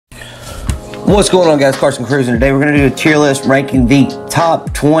What's going on, guys? Carson Cruz, and today we're going to do a tier list ranking the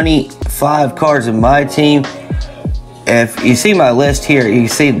top 25 cards in my team. If you see my list here, you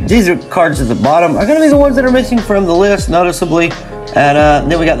see these are cards at the bottom are going to be the ones that are missing from the list noticeably.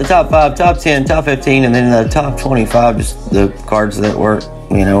 And then we got the top 5, top 10, top 15, and then the top 25, just the cards that were,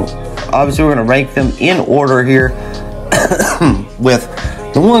 obviously we're going to rank them in order here with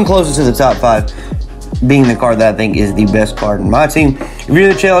the one closest to the top 5 being the card that I think is the best card in my team. If you're new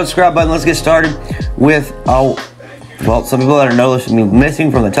to the channel, subscribe button. Let's get started with, some people that are noticing me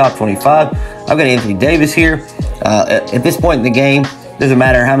missing from the top 25. I've got Anthony Davis here. At this point in the game, doesn't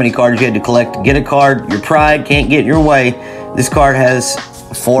matter how many cards you had to collect to get a card. Your pride can't get in your way. This card has,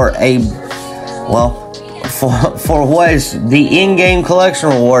 for what is the in-game collection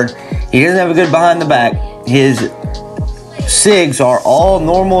reward, he doesn't have a good behind the back. His SIGs are all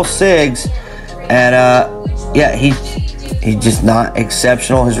normal SIGs. And, yeah, he's just not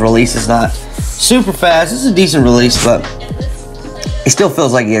exceptional. His release is not super fast. It's a decent release, but it still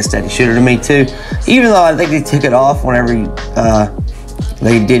feels like he has steady shooter to me, too. Even though I think they took it off whenever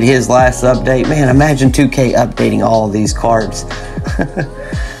they did his last update. Man, imagine 2K updating all of these cards.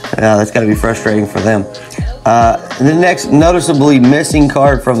 That's got to be frustrating for them. The next noticeably missing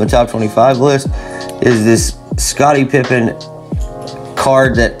card from the top 25 list is this Scottie Pippen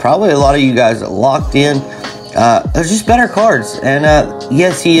card that probably a lot of you guys locked in. There's just better cards, and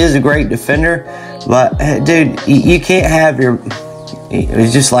yes, he is a great defender, but dude, you can't have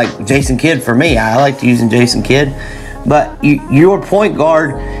it's just like Jason Kidd for me. I like using Jason Kidd, but your point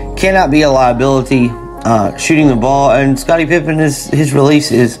guard cannot be a liability shooting the ball, and Scottie Pippen his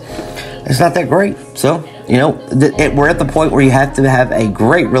release it's not that great. So we're at the point where you have to have a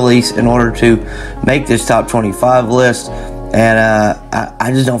great release in order to make this top 25 list. And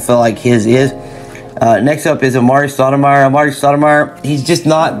I just don't feel like his is. Next up is Amari Stoudemire. Amari Stoudemire, he's just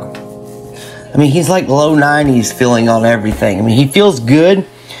not, he's like low 90s feeling on everything. He feels good,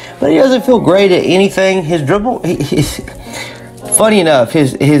 but he doesn't feel great at anything. His dribble, funny enough,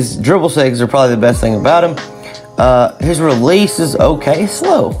 his dribble SIGs are probably the best thing about him. His release is okay. It's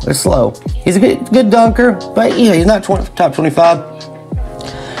slow. He's a good dunker, but he's not top 25.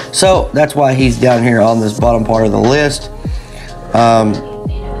 So that's why he's down here on this bottom part of the list.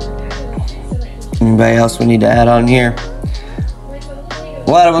 Anybody else we need to add on here?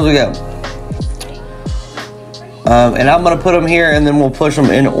 What items we got? And I'm going to put them here, and then we'll push them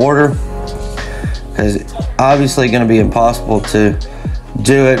in order, because it's obviously going to be impossible to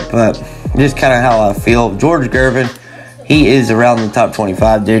do it, but just kind of how I feel. George Gervin, he is around the top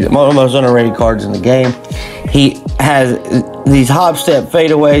 25, dude. One of the most underrated cards in the game. He has these hop step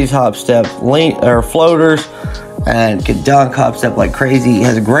fadeaways, hop step floaters, and can dunk hop step like crazy. He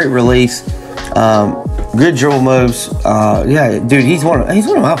has a great release, good dribble moves. Yeah, dude, he's one of my.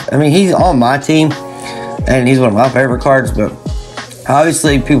 He's on my team, and he's one of my favorite cards. But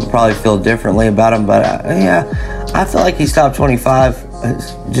obviously, people probably feel differently about him. But yeah, I feel like he's top 25.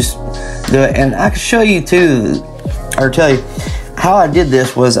 Just do it, and I can show you too, or tell you how I did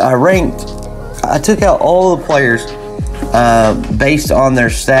this. Was I took out all the players based on their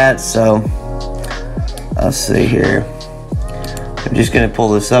stats. So let's see here. I'm just going to pull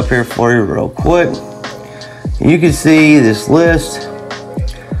this up here for you real quick. You can see this list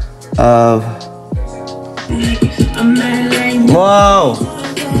of... Whoa!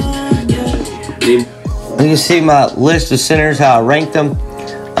 You can see my list of centers, how I ranked them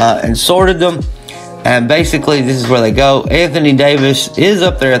and sorted them. And basically, this is where they go. Anthony Davis is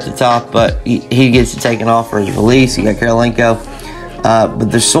up there at the top, but he gets it taken off for his release. You got Karolinko. But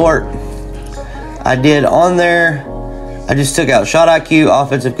the sort I did on there, I just took out shot IQ,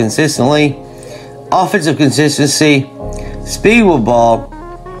 offensive consistency, speed with ball,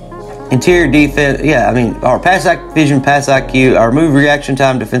 interior defense, our pass vision, pass IQ, our move reaction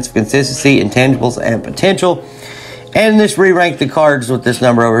time, defensive consistency, intangibles, and potential. And this re-ranked the cards with this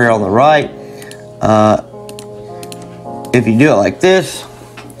number over here on the right. If you do it like this,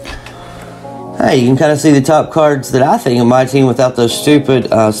 hey, you can kind of see the top cards that I think of my team without those stupid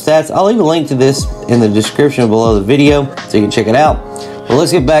stats. I'll leave a link to this in the description below the video so you can check it out. But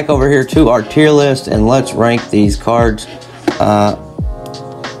let's get back over here to our tier list and let's rank these cards. Let's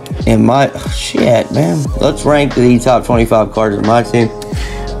rank the top 25 cards in my team.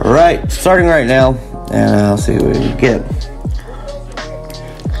 All right, starting right now, and I'll see what we can get.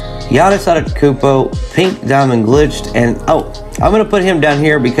 Giannis Antetokounmpo, pink diamond glitched, and I'm going to put him down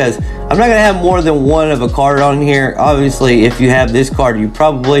here because I'm not going to have more than one of a card on here. Obviously, if you have this card, you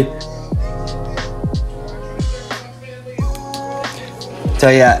probably... So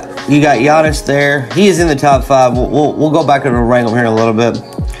yeah, you got Giannis there. He is in the top 5. We'll go back and rank him here in a little bit.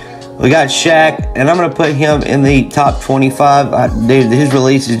 We got Shaq, and I'm going to put him in the top 25. Dude, his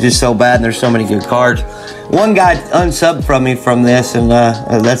release is just so bad, and there's so many good cards. One guy unsubbed from me from this, and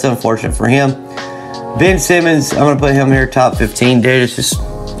that's unfortunate for him. Ben Simmons, I'm going to put him here top 15. Dude, he's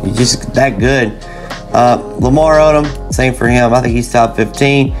just that good. Lamar Odom, same for him. I think he's top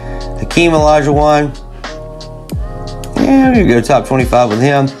 15. Hakeem Olajuwon, yeah, we're going to go top 25 with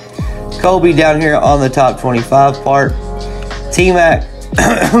him. Kobe down here on the top 25 part. T-Mac,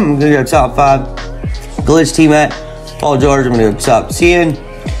 I'm going to go top 5. Glitch T-Mac. Paul George, I'm going to go top 10.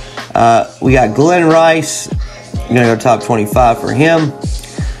 We got Glenn Rice. I'm going to go top 25 for him.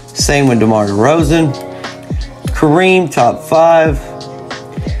 Same with DeMar DeRozan. Kareem, top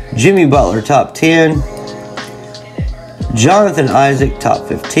 5. Jimmy Butler, top 10. Jonathan Isaac, top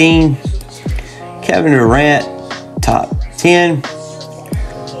 15. Kevin Durant, top 10.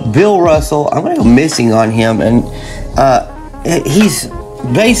 Bill Russell, I'm going to go missing on him. And he's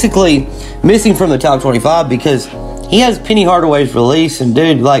basically missing from the top 25 because he has Penny Hardaway's release. And,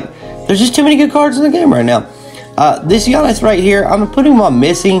 dude, like, there's just too many good cards in the game right now. This Giannis right here, I'm going to put him on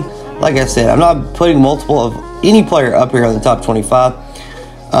missing. Like I said, I'm not putting multiple of any player up here on the top 25.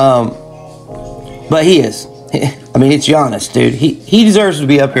 But he is. I mean, it's Giannis, dude. He deserves to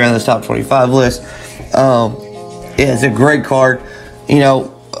be up here on this top 25 list. Yeah, it's a great card. You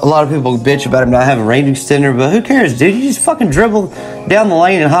know, a lot of people bitch about him not having a range extender, but who cares, dude? You just fucking dribble down the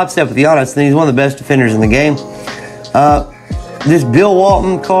lane and hop step with Giannis, and he's one of the best defenders in the game. This Bill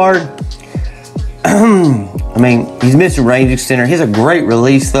Walton card, I mean, he's missing range extender. He has a great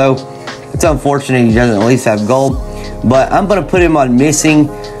release, though. It's unfortunate he doesn't at least have gold, but I'm going to put him on missing.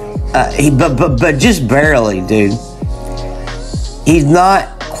 But just barely, dude. He's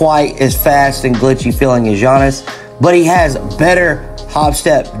not quite as fast and glitchy feeling as Giannis, but he has better hop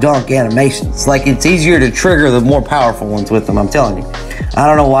step dunk animations. Like, it's easier to trigger the more powerful ones with them, I'm telling you. I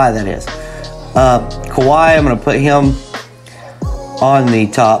don't know why that is. Kawhi, I'm going to put him on the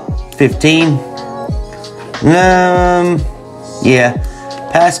top 15. Yeah.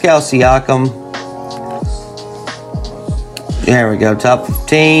 Pascal Siakam. There we go, top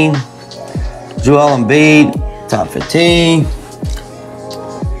 15. Joel Embiid, top 15.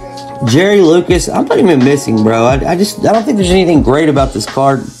 Jerry Lucas, I'm putting him in missing, bro. I don't think there's anything great about this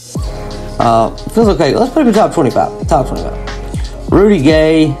card. It feels okay. Let's put him in top 25. Top 25. Rudy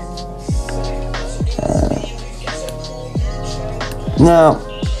Gay. No.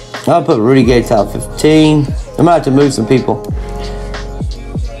 I'll put Rudy Gay top 15. I might have to move some people.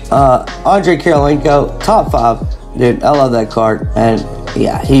 Andre Karolinko, top 5. Dude, I love that card. And,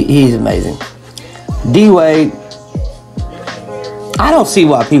 yeah, he's amazing. D-Wade, I don't see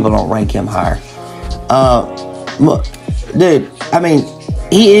why people don't rank him higher. Dude, I mean,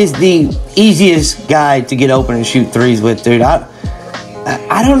 he is the easiest guy to get open and shoot threes with, dude.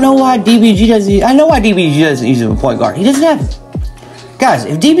 I don't know why DBG doesn't. I know why DBG doesn't use him a point guard. He doesn't have him. Guys,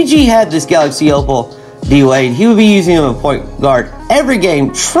 if DBG had this Galaxy Opal D-Wade, he would be using him a point guard every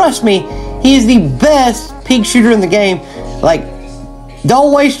game. Trust me, he is the best peak shooter in the game. Like,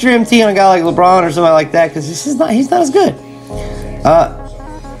 don't waste your MT on a guy like LeBron or somebody like that, because he's not as good.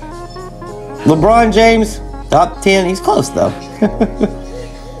 LeBron James, top 10. He's close, though.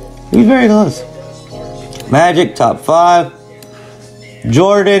 He's very close. Magic, top 5.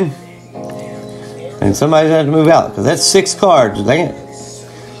 Jordan. And somebody's going to have to move out, because that's 6 cards. Dang it.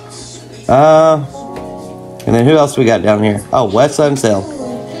 And then who else we got down here? Oh, Wes Unseld.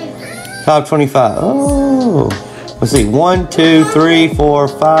 Top 25. Oh. Let's see. 1, 2, 3, 4,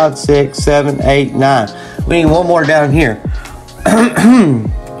 5, 6, 7, 8, 9. We need one more down here.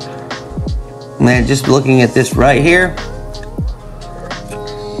 Man, just looking at this right here.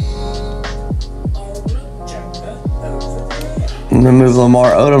 I'm going to move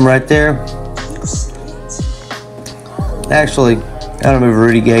Lamar Odom right there. Actually, I'm going to move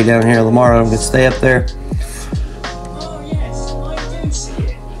Rudy Gay down here. Lamar Odom can stay up there.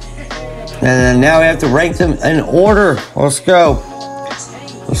 And then now we have to rank them in order. Let's go.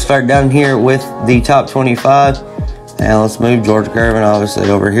 Let's start down here with the top 25. And let's move George Gervin, obviously,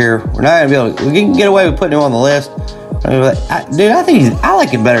 over here. We're not going to be able to... We can get away with putting him on the list. Dude, I like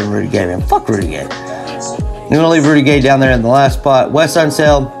him better than Rudy Gay, man. Fuck Rudy Gay. I'm going to leave Rudy Gay down there in the last spot. Wes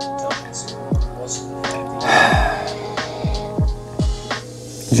Unseld.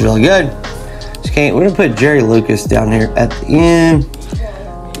 He's really good. Just can't... We're going to put Jerry Lucas down here at the end.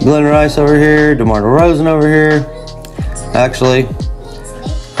 Glenn Rice over here. DeMar DeRozan over here. Actually,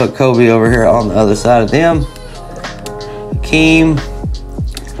 put Kobe over here on the other side of them. Hakeem.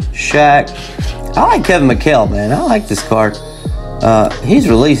 Shaq. I like Kevin McHale, man. I like this card. His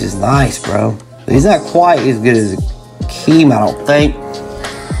release is nice, bro. He's not quite as good as Hakeem, I don't think.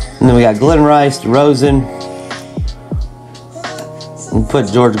 And then we got Glenn Rice, DeRozan. We'll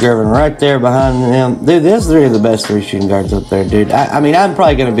put George Gervin right there behind them. Dude, those three are the best three shooting guards up there, dude. I mean, I'm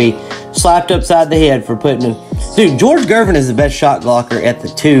probably going to be slapped upside the head for putting in. Dude, George Gervin is the best shot blocker at the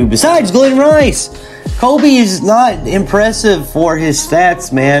 2, besides Glenn Rice. Kobe is not impressive for his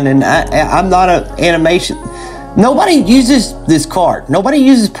stats, man, and I'm not an animation. Nobody uses this card. Nobody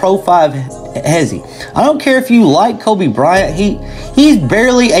uses Pro 5 Hezzy. I don't care if you like Kobe Bryant. He's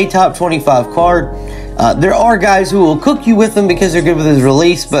barely a top 25 card. There are guys who will cook you with him because they're good with his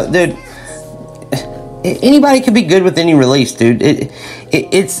release, but dude, anybody can be good with any release, dude.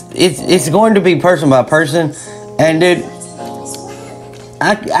 It's going to be person by person, and dude,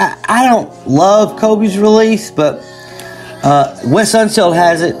 I don't love Kobe's release, but Wes Unseld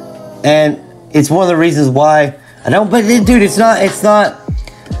has it, and it's one of the reasons why I don't. But dude, it's not.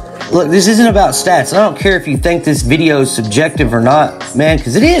 Look, this isn't about stats. I don't care if you think this video is subjective or not, man,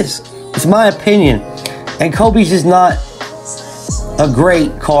 because it is. It's my opinion. And Kobe's just not a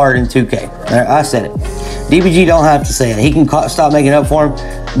great card in 2K. I said it. DBG don't have to say it. He can stop making up for him.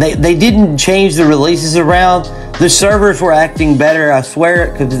 They didn't change the releases around. The servers were acting better, I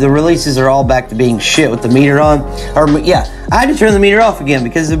swear, because the releases are all back to being shit with the meter on. Or, yeah, I had to turn the meter off again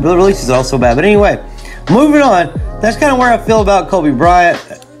because the releases are all so bad. But anyway, moving on. That's kind of where I feel about Kobe Bryant.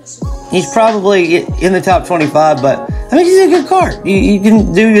 He's probably in the top 25, but I mean, he's a good card. You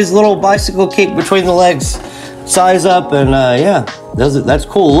can do his little bicycle kick between the legs, size up, and yeah, that's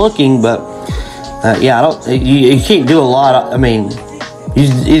cool looking. But yeah, you can't do a lot. I mean, he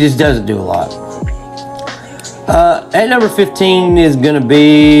just doesn't do a lot. At number 15 is gonna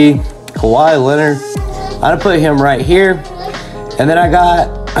be Kawhi Leonard. I'm gonna put him right here, and then I got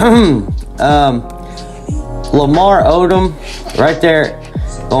Lamar Odom right there,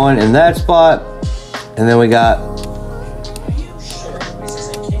 going in that spot, and then we got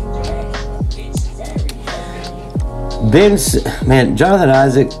Jonathan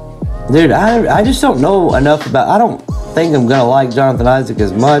Isaac. Dude, I just don't know enough about. I don't think I'm gonna like Jonathan Isaac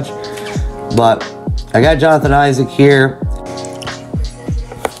as much, but I got Jonathan Isaac here.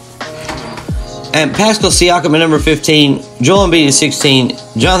 And Pascal Siakam at number 15, Joel Embiid at 16,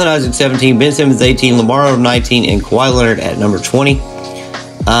 Jonathan Isaac 17, Ben Simmons 18, Lamar Odom 19, and Kawhi Leonard at number 20.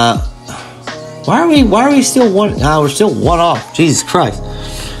 Why are we still one? We're still one off. Jesus Christ.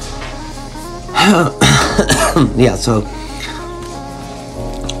 Yeah, so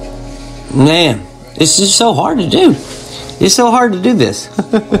man, it's just so hard to do. It's so hard to do this.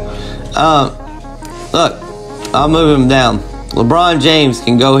 Look, I'll move him down. LeBron James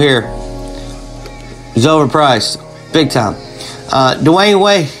can go here. He's overpriced, big time. Dwayne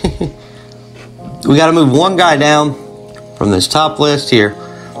Wade. We got to move one guy down from this top list here.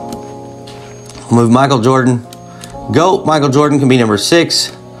 We'll move Michael Jordan. GOAT Michael Jordan can be number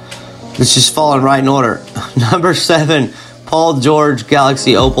 6. It's just falling right in order. Number 7, Paul George,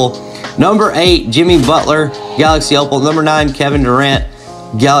 Galaxy Opal. Number 8, Jimmy Butler, Galaxy Opal. Number 9, Kevin Durant,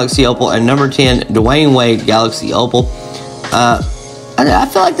 Galaxy Opal. And number 10, Dwayne Wade, Galaxy Opal. I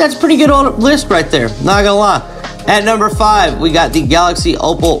feel like that's a pretty good list right there. Not gonna lie. At number 5, we got the Galaxy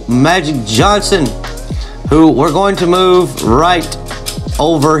Opal Magic Johnson, who we're going to move right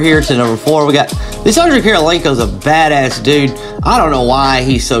over here to number 4. We got this Andre Kirilenko's a badass dude. I don't know why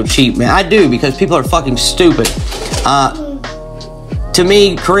he's so cheap, man. I do, because people are fucking stupid. To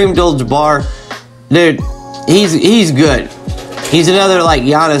me, Kareem Abdul-Jabbar, dude, he's good. He's another like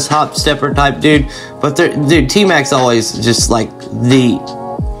Giannis hop stepper type dude. But dude, T-Mac's always just like the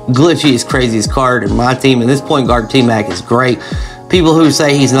glitchiest, craziest card in my team. And this point guard T-Mac is great. People who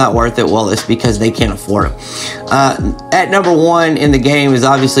say he's not worth it, well, it's because they can't afford him. At number 1 in the game is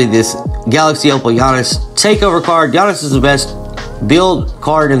obviously this Galaxy Opal Giannis takeover card. Giannis is the best build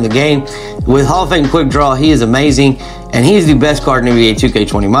card in the game. With Hall of Fame Quick Draw, he is amazing. And he's the best card in NBA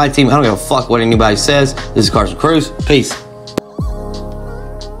 2K20. My team, I don't give a fuck what anybody says. This is Carson Cruz. Peace.